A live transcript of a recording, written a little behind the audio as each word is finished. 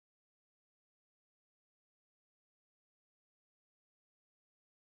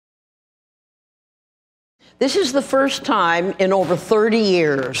This is the first time in over 30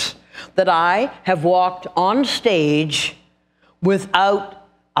 years that I have walked on stage without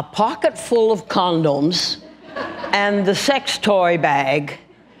a pocket full of condoms and the sex toy bag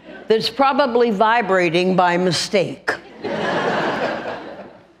that's probably vibrating by mistake.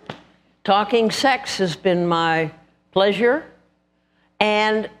 Talking sex has been my pleasure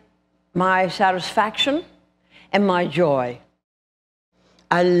and my satisfaction and my joy.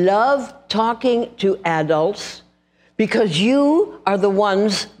 I love talking to adults because you are the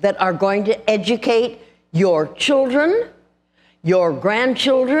ones that are going to educate your children, your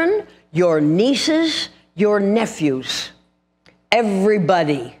grandchildren, your nieces, your nephews,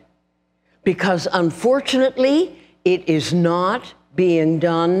 everybody. Because unfortunately, it is not being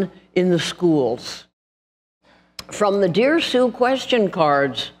done in the schools. From the Dear Sue question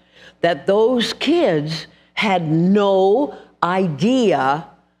cards, that those kids had no idea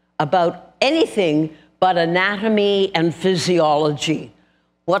about anything but anatomy and physiology,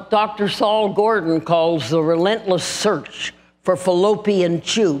 what Dr. Saul Gordon calls the relentless search for fallopian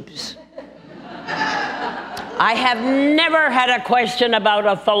tubes. I have never had a question about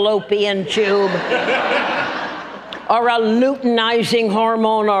a fallopian tube or a luteinizing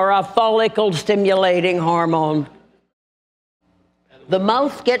hormone or a follicle stimulating hormone. The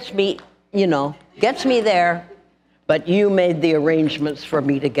mouth gets me, you know, gets me there, but you made the arrangements for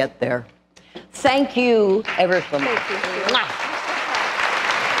me to get there. Thank you ever so much.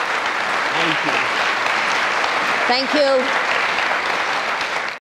 Thank you. Thank you.